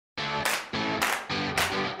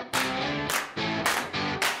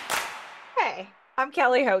I'm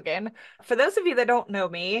Kelly Hogan. For those of you that don't know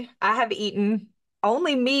me, I have eaten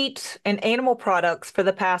only meat and animal products for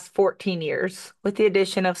the past 14 years, with the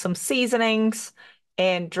addition of some seasonings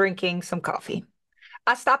and drinking some coffee.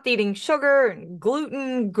 I stopped eating sugar and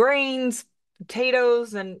gluten, grains,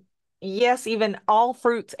 potatoes, and yes, even all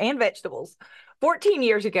fruits and vegetables. 14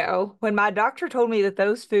 years ago, when my doctor told me that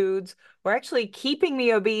those foods were actually keeping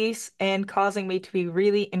me obese and causing me to be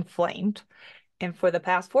really inflamed. And for the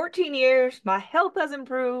past 14 years, my health has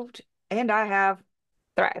improved and I have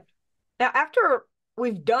thrived. Now, after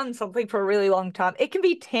we've done something for a really long time, it can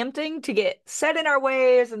be tempting to get set in our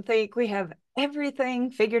ways and think we have everything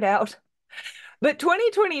figured out. But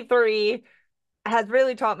 2023 has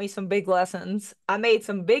really taught me some big lessons. I made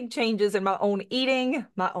some big changes in my own eating,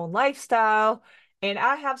 my own lifestyle, and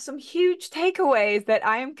I have some huge takeaways that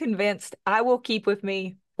I am convinced I will keep with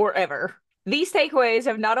me forever. These takeaways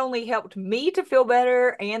have not only helped me to feel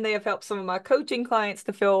better, and they have helped some of my coaching clients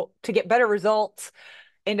to get better results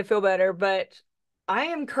and to feel better, but I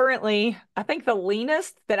am currently, I think, the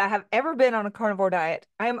leanest that I have ever been on a carnivore diet.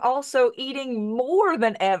 I am also eating more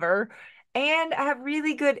than ever, and I have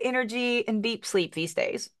really good energy and deep sleep these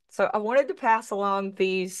days. So I wanted to pass along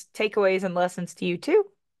these takeaways and lessons to you too.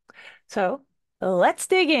 So let's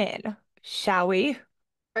dig in, shall we?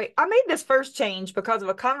 Right. I made this first change because of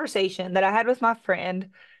a conversation that I had with my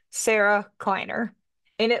friend, Sarah Kleiner.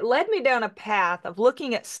 And it led me down a path of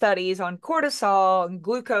looking at studies on cortisol and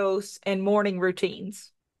glucose and morning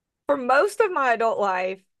routines. For most of my adult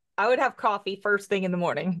life, I would have coffee first thing in the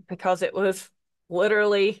morning because it was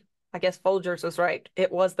literally, I guess Folgers was right.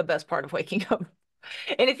 It was the best part of waking up.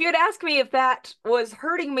 And if you had asked me if that was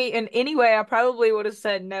hurting me in any way, I probably would have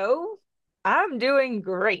said no. I'm doing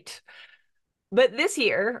great. But this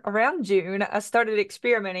year, around June, I started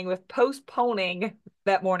experimenting with postponing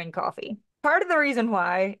that morning coffee. Part of the reason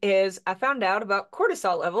why is I found out about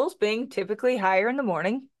cortisol levels being typically higher in the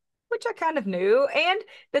morning, which I kind of knew, and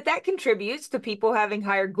that contributes to people having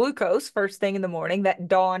higher glucose first thing in the morning, that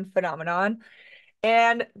dawn phenomenon.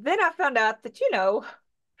 And then I found out that,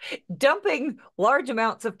 dumping large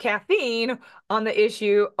amounts of caffeine on the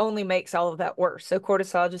issue only makes all of that worse. So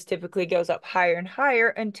cortisol just typically goes up higher and higher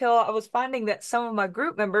until I was finding that some of my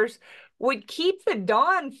group members would keep the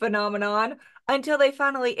dawn phenomenon until they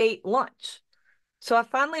finally ate lunch. So I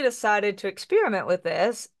finally decided to experiment with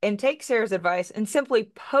this and take Sarah's advice and simply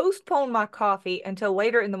postpone my coffee until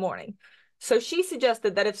later in the morning. So she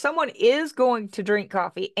suggested that if someone is going to drink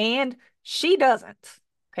coffee and she doesn't,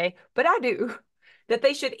 okay, but I do, that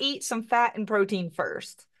they should eat some fat and protein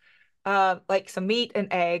first, like some meat and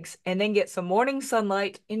eggs, and then get some morning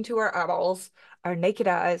sunlight into our eyeballs, our naked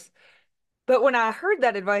eyes. But when I heard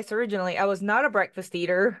that advice originally, I was not a breakfast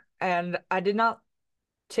eater and I did not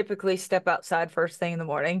typically step outside first thing in the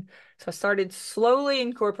morning. So I started slowly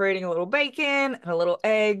incorporating a little bacon and a little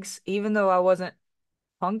eggs, even though I wasn't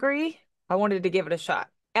hungry. I wanted to give it a shot.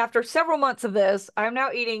 After several months of this, I'm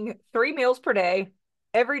now eating 3 meals per day,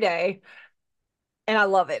 every day, and I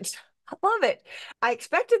love it. I love it. I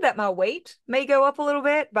expected that my weight may go up a little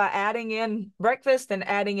bit by adding in breakfast and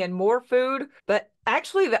adding in more food, but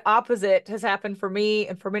actually the opposite has happened for me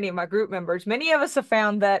and for many of my group members. Many of us have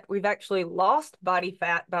found that we've actually lost body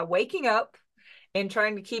fat by waking up and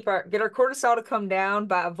trying to get our cortisol to come down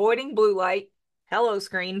by avoiding blue light, hello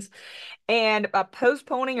screens, and by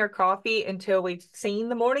postponing our coffee until we've seen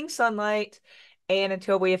the morning sunlight and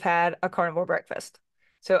until we have had a carnivore breakfast.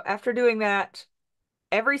 So after doing that,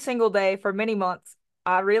 every single day for many months,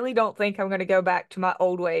 I really don't think I'm going to go back to my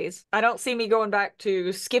old ways. I don't see me going back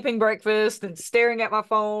to skipping breakfast and staring at my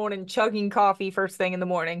phone and chugging coffee first thing in the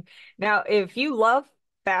morning. Now, if you love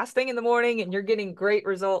fasting in the morning and you're getting great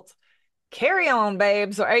results, carry on,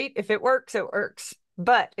 babes, right? If it works, it works.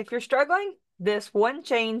 But if you're struggling, this one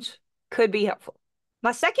change could be helpful.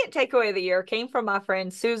 My second takeaway of the year came from my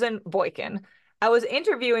friend Susan Boykin. I was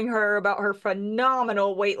interviewing her about her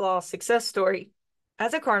phenomenal weight loss success story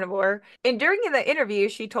as a carnivore. And during the interview,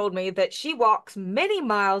 she told me that she walks many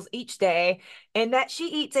miles each day and that she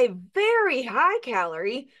eats a very high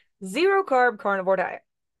calorie, zero carb carnivore diet.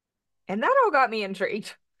 And that all got me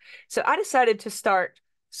intrigued. So I decided to start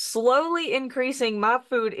slowly increasing my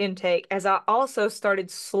food intake as I also started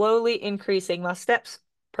slowly increasing my steps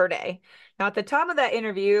per day. Now, at the time of that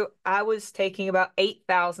interview, I was taking about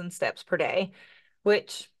 8,000 steps per day,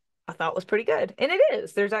 which I thought was pretty good. And it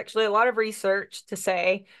is. There's actually a lot of research to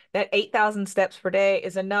say that 8,000 steps per day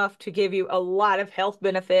is enough to give you a lot of health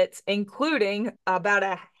benefits, including about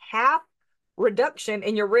a half reduction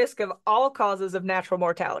in your risk of all causes of natural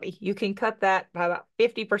mortality. You can cut that by about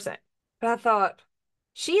 50%. But I thought,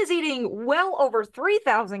 she is eating well over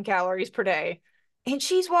 3,000 calories per day. and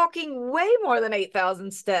she's walking way more than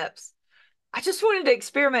 8,000 steps. I just wanted to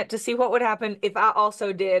experiment to see what would happen if I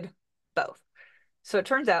also did both. So it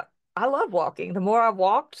turns out I love walking. The more I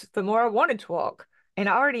walked, the more I wanted to walk. And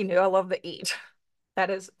I already knew I love to eat. That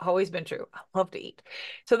has always been true. I love to eat.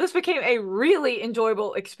 So this became a really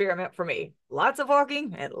enjoyable experiment for me. Lots of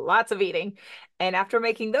walking and lots of eating. And after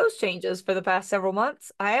making those changes for the past several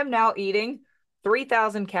months, I am now eating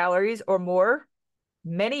 3,000 calories or more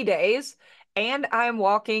many days, and I'm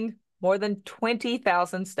walking more than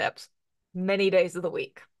 20,000 steps many days of the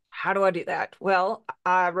week. How do I do that? Well,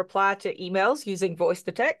 I reply to emails using voice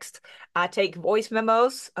to text. I take voice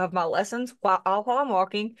memos of my lessons while I'm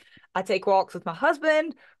walking. I take walks with my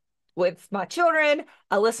husband, with my children.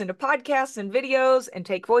 I listen to podcasts and videos and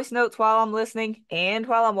take voice notes while I'm listening and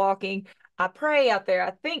while I'm walking. I pray out there.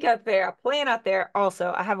 I think out there. I plan out there.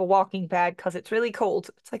 Also, I have a walking pad because it's really cold.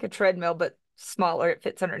 It's like a treadmill, but smaller. It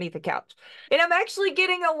fits underneath the couch. And I'm actually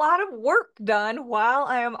getting a lot of work done while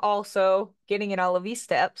I am also getting in all of these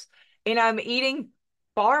steps. And I'm eating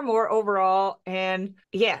far more overall. And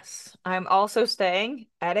yes, I'm also staying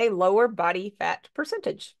at a lower body fat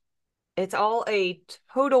percentage. It's all a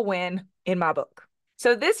total win in my book.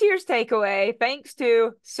 So this year's takeaway, thanks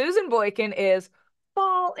to Susan Boykin, is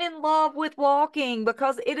fall in love with walking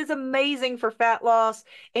because it is amazing for fat loss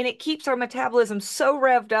and it keeps our metabolism so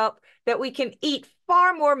revved up that we can eat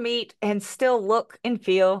far more meat and still look and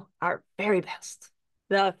feel our very best.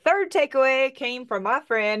 The third takeaway came from my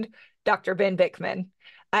friend, Dr. Ben Bickman.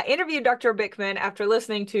 I interviewed Dr. Bickman after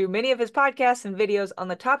listening to many of his podcasts and videos on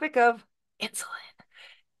the topic of insulin.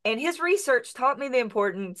 And his research taught me the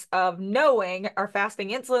importance of knowing our fasting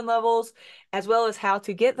insulin levels, as well as how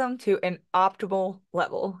to get them to an optimal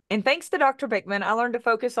level. And thanks to Dr. Bickman, I learned to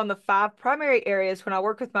focus on the 5 primary areas when I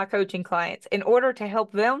work with my coaching clients in order to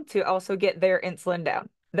help them to also get their insulin down.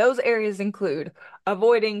 Those areas include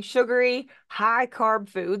avoiding sugary, high carb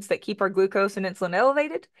foods that keep our glucose and insulin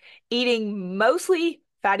elevated, eating mostly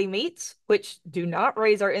fatty meats, which do not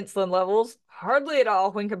raise our insulin levels hardly at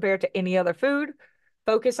all when compared to any other food.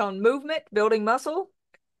 Focus on movement, building muscle,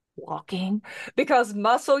 walking, because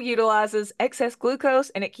muscle utilizes excess glucose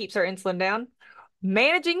and it keeps our insulin down.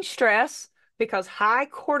 Managing stress, because high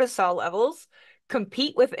cortisol levels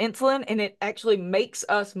compete with insulin and it actually makes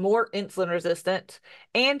us more insulin resistant.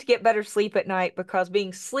 And get better sleep at night, because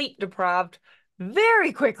being sleep deprived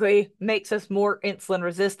very quickly makes us more insulin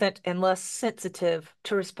resistant and less sensitive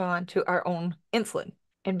to respond to our own insulin.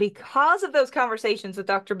 And because of those conversations with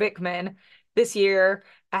Dr. Bickman, this year,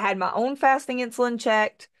 I had my own fasting insulin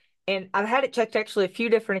checked, and I've had it checked actually a few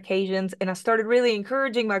different occasions, and I started really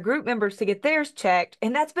encouraging my group members to get theirs checked,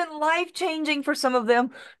 and that's been life-changing for some of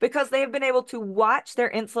them because they have been able to watch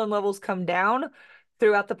their insulin levels come down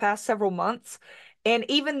throughout the past several months. And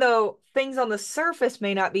even though things on the surface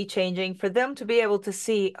may not be changing, for them to be able to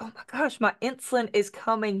see, oh my gosh, my insulin is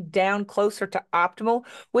coming down closer to optimal,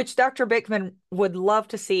 which Dr. Bickman would love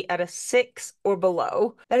to see at a 6 or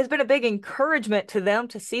below. That has been a big encouragement to them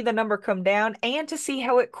to see the number come down and to see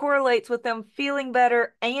how it correlates with them feeling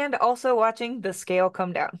better and also watching the scale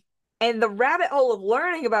come down. And the rabbit hole of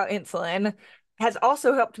learning about insulin has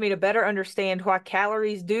also helped me to better understand why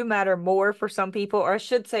calories do matter more for some people, or I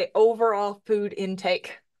should say overall food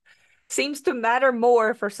intake seems to matter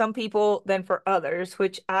more for some people than for others,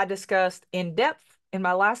 which I discussed in depth in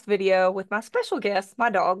my last video with my special guests, my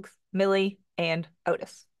dogs, Millie and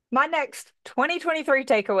Otis. My next 2023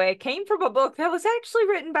 takeaway came from a book that was actually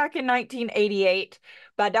written back in 1988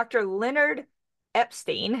 by Dr. Leonard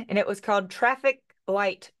Epstein, and it was called Traffic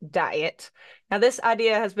Light Diet. Now, this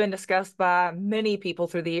idea has been discussed by many people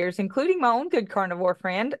through the years, including my own good carnivore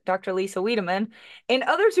friend, Dr. Lisa Wiedemann, and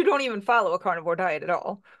others who don't even follow a carnivore diet at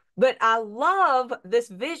all. But I love this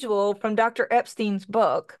visual from Dr. Epstein's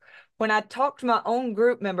book. When I talk to my own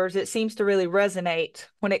group members, it seems to really resonate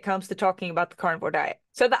when it comes to talking about the carnivore diet.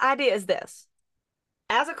 So the idea is this.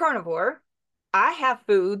 As a carnivore, I have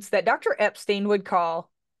foods that Dr. Epstein would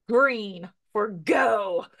call green for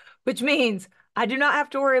go, which means I do not have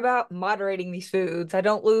to worry about moderating these foods. I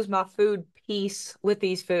don't lose my food peace with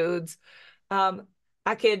these foods.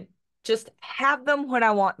 I could just have them when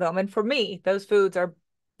I want them. And for me, those foods are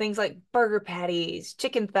things like burger patties,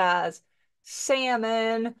 chicken thighs,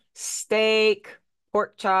 salmon, steak,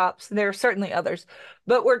 pork chops. There are certainly others,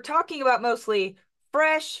 but we're talking about mostly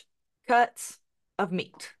fresh cuts of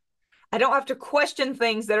meat. I don't have to question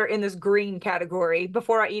things that are in this green category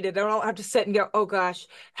before I eat it. I don't have to sit and go, oh gosh,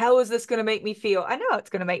 how is this going to make me feel? I know it's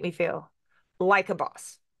going to make me feel like a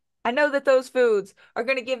boss. I know that those foods are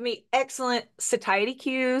going to give me excellent satiety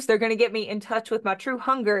cues. They're going to get me in touch with my true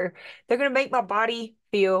hunger. They're going to make my body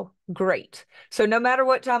feel great. So no matter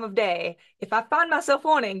what time of day, if I find myself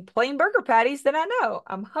wanting plain burger patties, then I know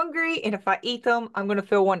I'm hungry. And if I eat them, I'm going to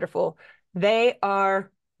feel wonderful. They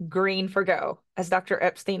are green for go, as Dr.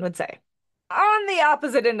 Epstein would say. On the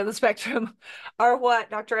opposite end of the spectrum are what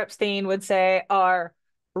Dr. Epstein would say are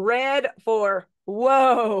red for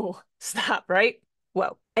whoa, stop, right?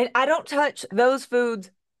 Whoa. And I don't touch those foods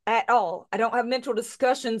at all. I don't have mental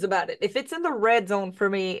discussions about it. If it's in the red zone for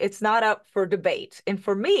me, it's not up for debate. And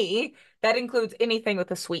for me, that includes anything with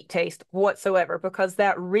a sweet taste whatsoever, because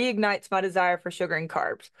that reignites my desire for sugar and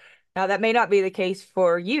carbs. Now, that may not be the case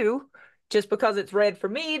for you. Just because it's red for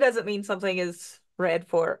me doesn't mean something is red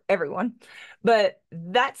for everyone. But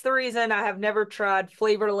that's the reason I have never tried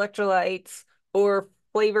flavored electrolytes or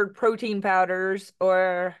flavored protein powders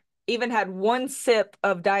or even had one sip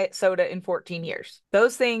of diet soda in 14 years.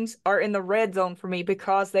 Those things are in the red zone for me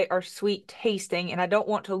because they are sweet tasting and I don't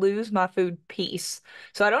want to lose my food peace.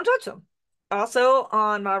 So I don't touch them. Also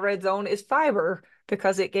on my red zone is fiber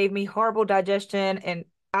because it gave me horrible digestion and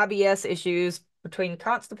IBS issues between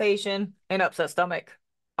constipation and upset stomach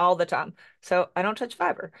all the time. So I don't touch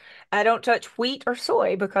fiber. I don't touch wheat or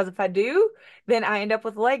soy because if I do, then I end up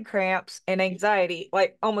with leg cramps and anxiety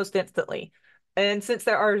like almost instantly. And since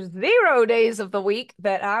there are 0 days of the week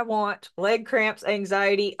that I want leg cramps,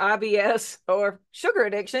 anxiety, IBS, or sugar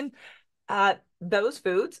addiction, those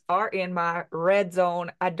foods are in my red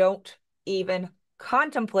zone. I don't even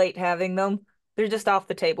contemplate having them. They're just off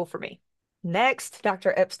the table for me. Next,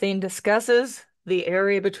 Dr. Epstein discusses the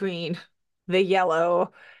area between the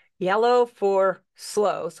yellow for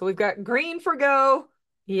slow. So we've got green for go,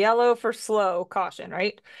 yellow for slow, caution,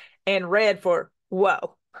 right? And red for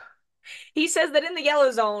whoa. He says that in the yellow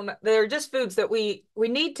zone, they're just foods that we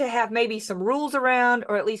need to have maybe some rules around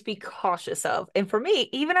or at least be cautious of. And for me,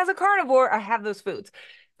 even as a carnivore, I have those foods.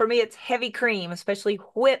 For me, it's heavy cream, especially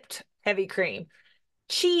whipped heavy cream.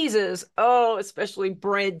 Cheeses, oh, especially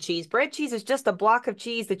bread cheese. Bread cheese is just a block of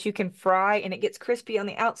cheese that you can fry and it gets crispy on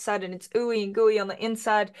the outside and it's ooey and gooey on the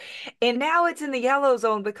inside. And now it's in the yellow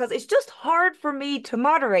zone because it's just hard for me to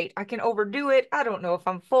moderate. I can overdo it. I don't know if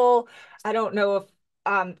I'm full. I don't know if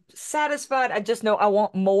I'm satisfied. I just know I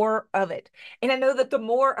want more of it. And I know that the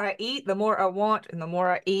more I eat, the more I want, and the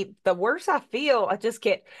more I eat, the worse I feel. I just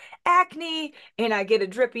get acne and I get a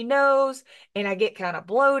drippy nose and I get kind of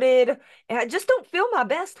bloated and I just don't feel my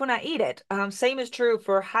best when I eat it. Same is true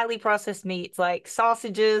for highly processed meats like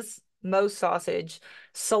sausages, most sausage,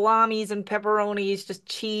 salamis and pepperonis, just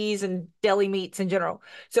cheese and deli meats in general.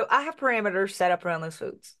 So I have parameters set up around those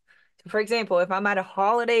foods. So for example, if I'm at a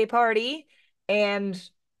holiday party and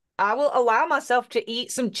I will allow myself to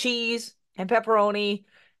eat some cheese and pepperoni,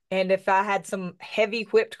 and if I had some heavy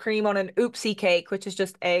whipped cream on an oopsie cake, which is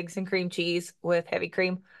just eggs and cream cheese with heavy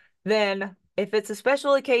cream, then if it's a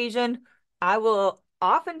special occasion, I will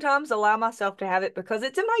oftentimes allow myself to have it because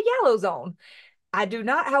it's in my yellow zone. I do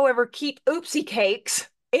not, however, keep oopsie cakes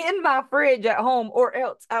in my fridge at home, or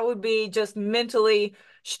else I would be just mentally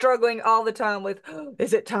struggling all the time with, oh,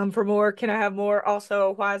 is it time for more? Can I have more?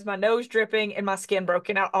 Also, why is my nose dripping and my skin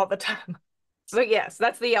broken out all the time? So yes,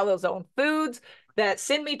 that's the yellow zone. Foods that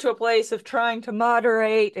send me to a place of trying to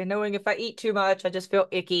moderate and knowing if I eat too much, I just feel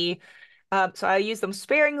icky. So I use them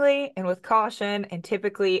sparingly and with caution and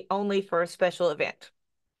typically only for a special event.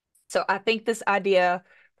 So I think this idea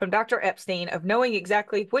from Dr. Epstein of knowing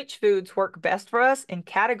exactly which foods work best for us and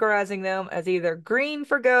categorizing them as either green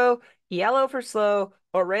for go, yellow for slow,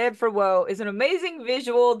 or red for whoa is an amazing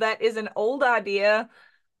visual that is an old idea,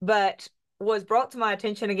 but was brought to my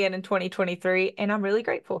attention again in 2023, and I'm really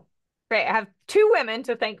grateful. Great. I have two women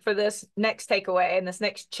to thank for this next takeaway and this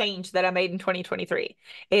next change that I made in 2023.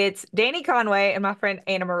 It's Danny Conway and my friend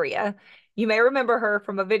Anna Maria. You may remember her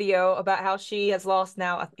from a video about how she has lost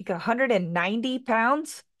now, I think, 190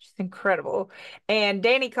 pounds. She's incredible. And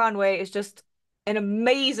Danny Conway is just an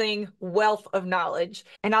amazing wealth of knowledge.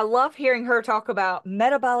 And I love hearing her talk about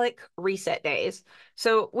metabolic reset days.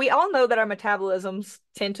 So we all know that our metabolisms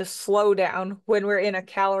tend to slow down when we're in a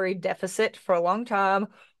calorie deficit for a long time,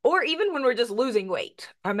 or even when we're just losing weight.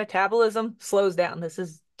 Our metabolism slows down. This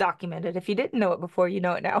is documented. If you didn't know it before, you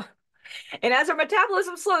know it now. And as our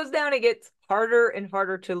metabolism slows down, it gets harder and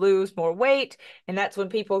harder to lose more weight. And that's when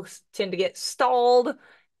people tend to get stalled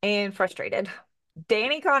and frustrated.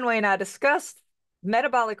 Danny Conway and I discussed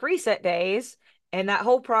metabolic reset days and that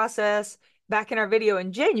whole process back in our video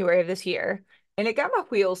in January of this year. And it got my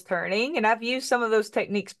wheels turning. And I've used some of those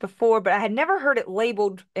techniques before, but I had never heard it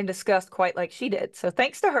labeled and discussed quite like she did. So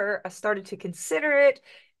thanks to her, I started to consider it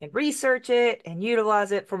and research it and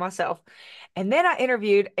utilize it for myself. And then I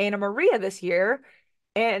interviewed Anna Maria this year,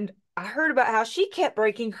 and I heard about how she kept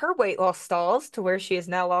breaking her weight loss stalls to where she has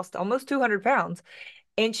now lost almost 200 pounds.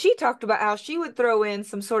 And she talked about how she would throw in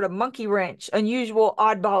some sort of monkey wrench, unusual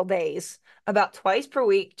oddball days about twice per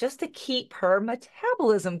week just to keep her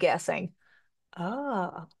metabolism guessing.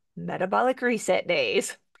 Ah, metabolic reset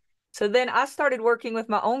days. So then I started working with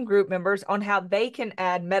my own group members on how they can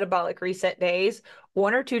add metabolic reset days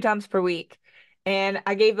 1 or 2 times per week. And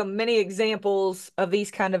I gave them many examples of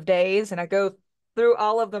these kind of days, and I go through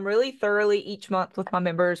all of them really thoroughly each month with my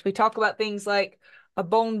members. We talk about things like a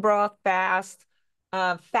bone broth fast,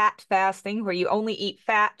 fat fasting, where you only eat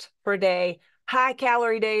fat per day, high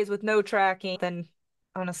calorie days with no tracking. Then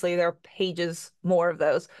honestly, there are pages more of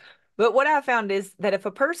those. But what I found is that if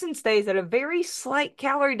a person stays at a very slight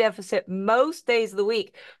calorie deficit most days of the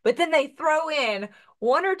week, but then they throw in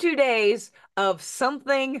 1 or 2 days of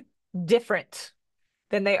something different,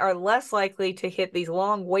 then they are less likely to hit these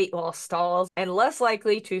long weight loss stalls and less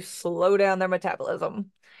likely to slow down their metabolism.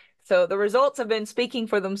 So the results have been speaking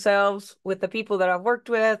for themselves with the people that I've worked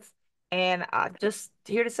with. And I'm just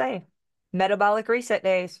here to say, metabolic reset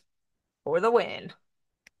days for the win.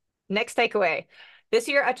 Next takeaway. This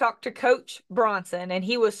year I talked to Coach Bronson, and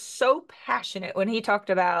he was so passionate when he talked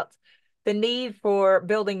about the need for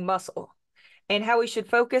building muscle and how we should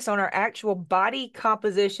focus on our actual body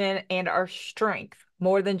composition and our strength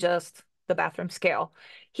more than just the bathroom scale.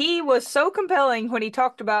 He was so compelling when he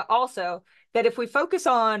talked about also that if we focus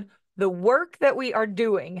on the work that we are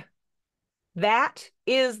doing, that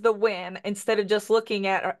is the win instead of just looking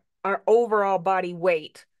at our overall body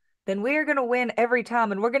weight, then we're going to win every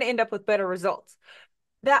time and we're going to end up with better results.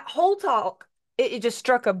 That whole talk, it just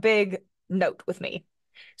struck a big note with me.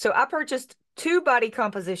 So I purchased 2 body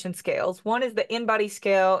composition scales. One is the InBody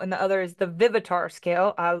scale and the other is the Vivitar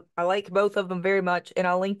scale. I like both of them very much, and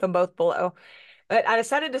I'll link them both below. But I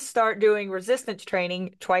decided to start doing resistance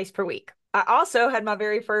training twice per week. I also had my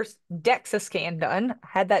very first DEXA scan done. I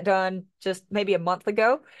had that done just maybe a month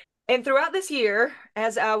ago. And throughout this year,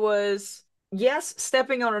 as I was, yes,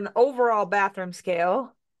 stepping on an overall bathroom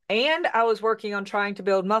scale, and I was working on trying to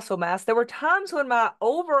build muscle mass, there were times when my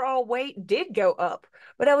overall weight did go up,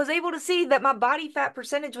 but I was able to see that my body fat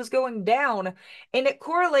percentage was going down, and it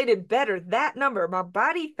correlated better. That number, my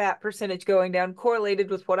body fat percentage going down, correlated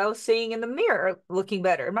with what I was seeing in the mirror looking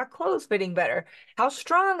better, my clothes fitting better, how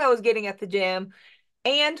strong I was getting at the gym,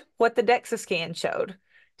 and what the DEXA scan showed.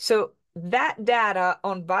 So that data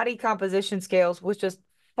on body composition scales was just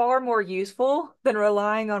far more useful than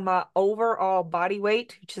relying on my overall body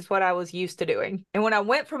weight, which is what I was used to doing. And when I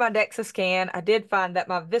went for my DEXA scan, I did find that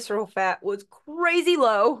my visceral fat was crazy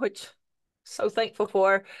low, which I'm so thankful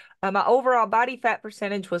for. My overall body fat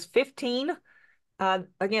percentage was 15.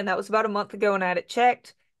 Again, that was about a month ago and I had it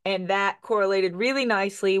checked. And that correlated really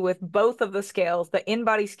nicely with both of the scales, the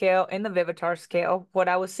InBody scale and the Vivitar scale, what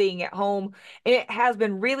I was seeing at home. And it has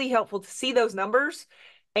been really helpful to see those numbers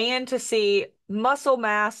and to see muscle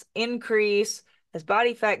mass increase as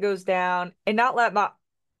body fat goes down and not let my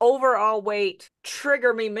overall weight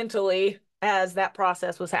trigger me mentally as that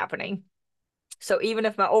process was happening. So even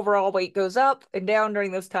if my overall weight goes up and down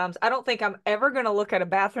during those times, I don't think I'm ever going to look at a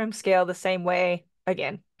bathroom scale the same way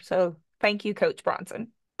again. So thank you, Coach Bronson.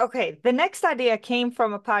 Okay, the next idea came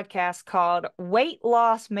from a podcast called Weight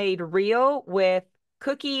Loss Made Real with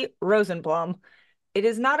Cookie Rosenblum. It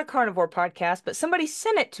is not a carnivore podcast, but somebody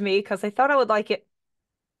sent it to me because they thought I would like it,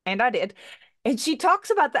 and I did. And she talks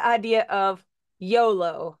about the idea of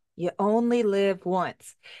YOLO, you only live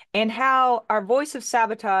once, and how our voice of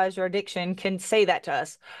sabotage or addiction can say that to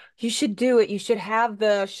us. You should do it. You should have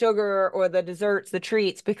the sugar or the desserts, the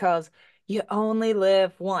treats, because you only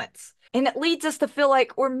live once. And it leads us to feel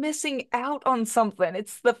like we're missing out on something.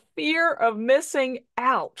 It's the fear of missing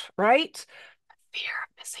out, right? Fear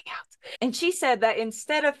of missing out. And she said that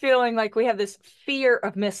instead of feeling like we have this fear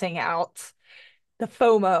of missing out, the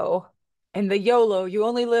FOMO and the YOLO, you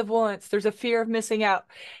only live once, there's a fear of missing out.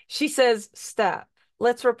 She says, stop.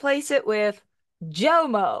 Let's replace it with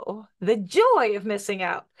JOMO, the joy of missing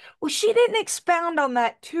out. Well, she didn't expound on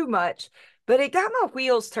that too much, but it got my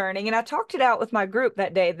wheels turning. And I talked it out with my group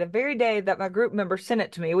that day, the very day that my group member sent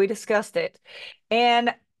it to me. We discussed it. And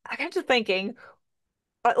I got to thinking,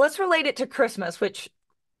 let's relate it to Christmas, which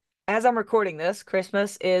as I'm recording this,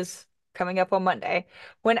 Christmas is coming up on Monday.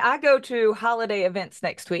 When I go to holiday events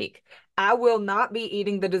next week, I will not be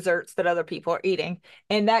eating the desserts that other people are eating.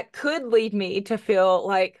 And that could lead me to feel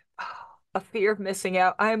like a fear of missing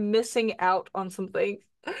out. I'm missing out on some things.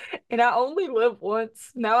 And I only live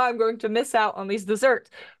once. Now I'm going to miss out on these desserts.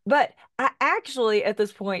 But I actually, at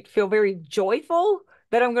this point, feel very joyful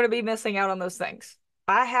that I'm going to be missing out on those things.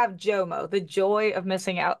 I have JOMO, the joy of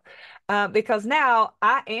missing out, because now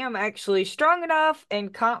I am actually strong enough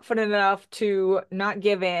and confident enough to not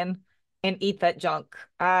give in and eat that junk.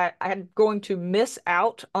 I'm going to miss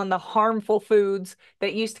out on the harmful foods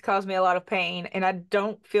that used to cause me a lot of pain, and I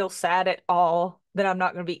don't feel sad at all that I'm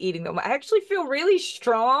not going to be eating them. I actually feel really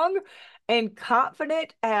strong and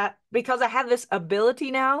confident because I have this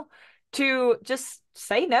ability now to just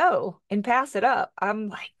say no and pass it up. I'm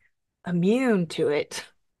like immune to it.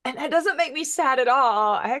 And that doesn't make me sad at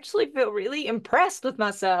all. I actually feel really impressed with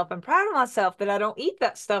myself. I'm proud of myself that I don't eat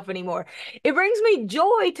that stuff anymore. It brings me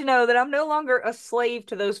joy to know that I'm no longer a slave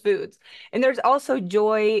to those foods. And there's also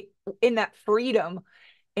joy in that freedom.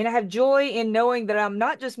 And I have joy in knowing that I'm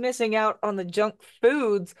not just missing out on the junk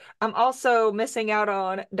foods, I'm also missing out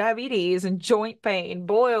on diabetes and joint pain,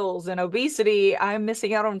 boils and obesity. I'm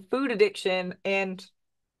missing out on food addiction, and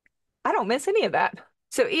I don't miss any of that.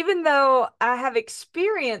 So even though I have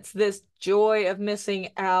experienced this joy of missing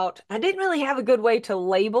out, I didn't really have a good way to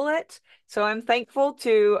label it. So I'm thankful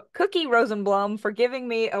to Cookie Rosenblum for giving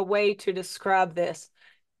me a way to describe this.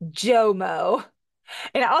 JOMO.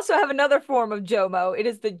 And I also have another form of JOMO. It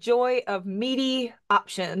is the joy of meaty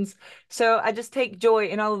options. So I just take joy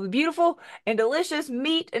in all of the beautiful and delicious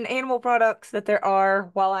meat and animal products that there are,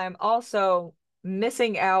 while I'm also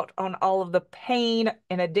missing out on all of the pain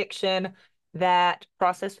and addiction that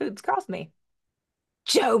processed foods cause me.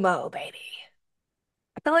 JOMO, baby.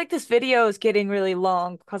 I feel like this video is getting really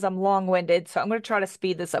long because I'm long-winded, so I'm going to try to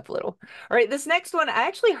speed this up a little. All right, this next one, I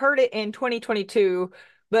actually heard it in 2022,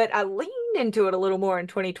 but I leaned into it a little more in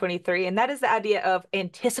 2023, and that is the idea of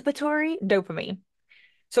anticipatory dopamine.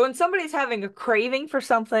 So when somebody's having a craving for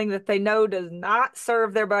something that they know does not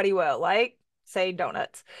serve their body well, like, say,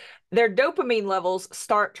 donuts, their dopamine levels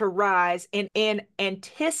start to rise in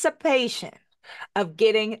anticipation of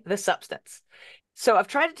getting the substance. So I've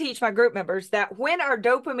tried to teach my group members that when our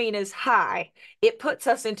dopamine is high, it puts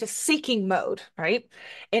us into seeking mode, right?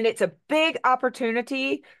 And it's a big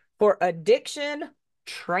opportunity for addiction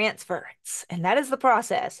transference. And that is the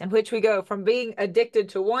process in which we go from being addicted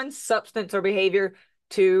to one substance or behavior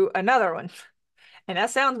to another one. And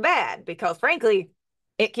that sounds bad because, frankly,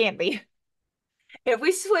 it can be. If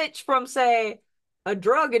we switch from, say, a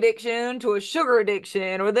drug addiction to a sugar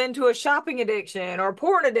addiction, or then to a shopping addiction, or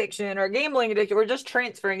porn addiction, or gambling addiction, we're just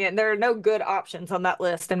transferring it. And there are no good options on that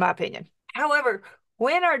list, in my opinion. However,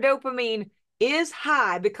 when our dopamine is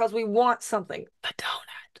high because we want something, the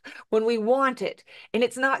donut, when we want it, and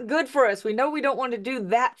it's not good for us, we know we don't want to do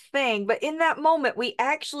that thing, but in that moment, we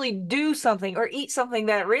actually do something or eat something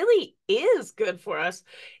that really is good for us,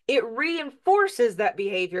 it reinforces that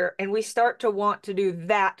behavior, and we start to want to do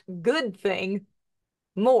that good thing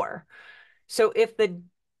more. So if the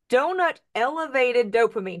donut elevated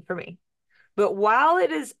dopamine for me, but while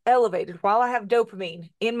it is elevated, while I have dopamine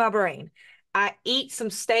in my brain, I eat some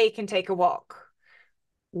steak and take a walk.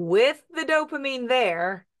 With the dopamine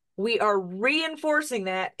there, we are reinforcing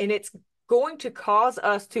that, and it's going to cause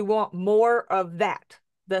us to want more of that,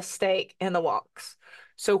 the steak and the walks.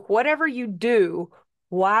 So whatever you do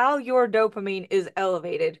while your dopamine is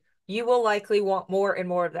elevated, you will likely want more and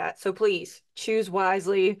more of that. So please choose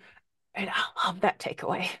wisely. And I love that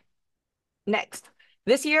takeaway. Next,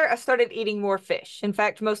 this year I started eating more fish. In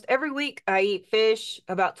fact, most every week I eat fish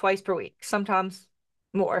about twice per week, sometimes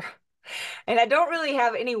more. And I don't really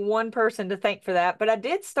have any one person to thank for that, but I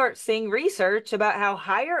did start seeing research about how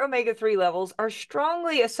higher omega-3 levels are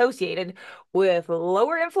strongly associated with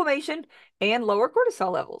lower inflammation and lower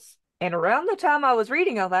cortisol levels. And around the time I was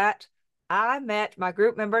reading all that, I met my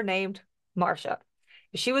group member named Marsha.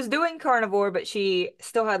 She was doing carnivore, but she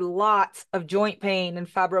still had lots of joint pain and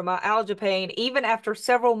fibromyalgia pain, even after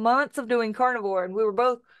several months of doing carnivore. And we were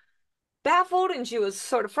both baffled, and she was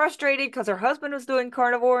sort of frustrated because her husband was doing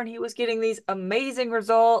carnivore and he was getting these amazing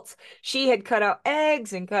results. She had cut out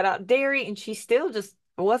eggs and cut out dairy, and she still just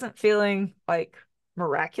wasn't feeling like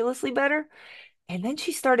miraculously better. And then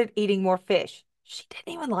she started eating more fish. She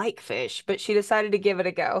didn't even like fish, but she decided to give it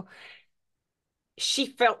a go. She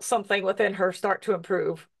felt something within her start to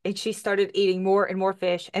improve, and she started eating more and more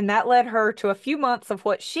fish. And that led her to a few months of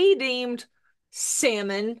what she deemed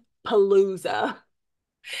salmon palooza.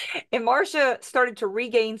 And Marcia started to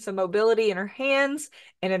regain some mobility in her hands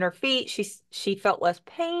and in her feet. She felt less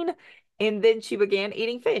pain, and then she began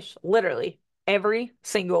eating fish, literally every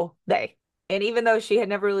single day. And even though she had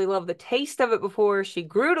never really loved the taste of it before, she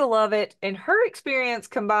grew to love it. And her experience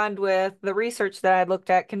combined with the research that I had looked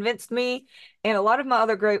at convinced me and a lot of my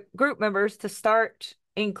other group members to start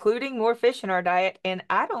including more fish in our diet. And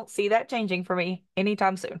I don't see that changing for me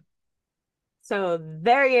anytime soon. So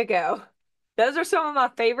there you go. Those are some of my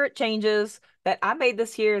favorite changes that I made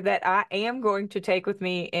this year that I am going to take with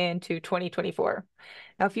me into 2024.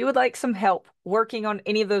 Now, if you would like some help working on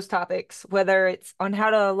any of those topics, whether it's on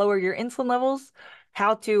how to lower your insulin levels,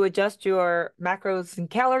 how to adjust your macros and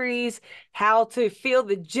calories, how to feel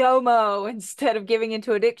the JOMO instead of giving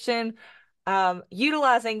into addiction,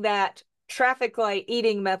 utilizing that traffic light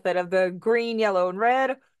eating method of the green, yellow, and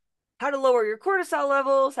red, how to lower your cortisol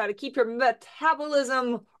levels, how to keep your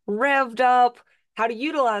metabolism revved up, how to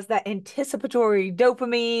utilize that anticipatory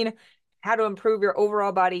dopamine, how to improve your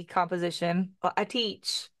overall body composition. I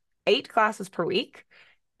teach 8 classes per week,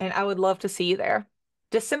 and I would love to see you there.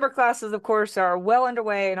 December classes, of course, are well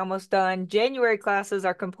underway and almost done. January classes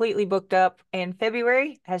are completely booked up, and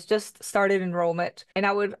February has just started enrollment. And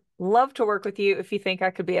I would love to work with you if you think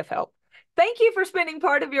I could be of help. Thank you for spending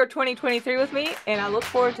part of your 2023 with me, and I look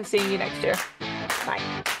forward to seeing you next year.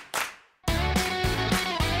 Bye.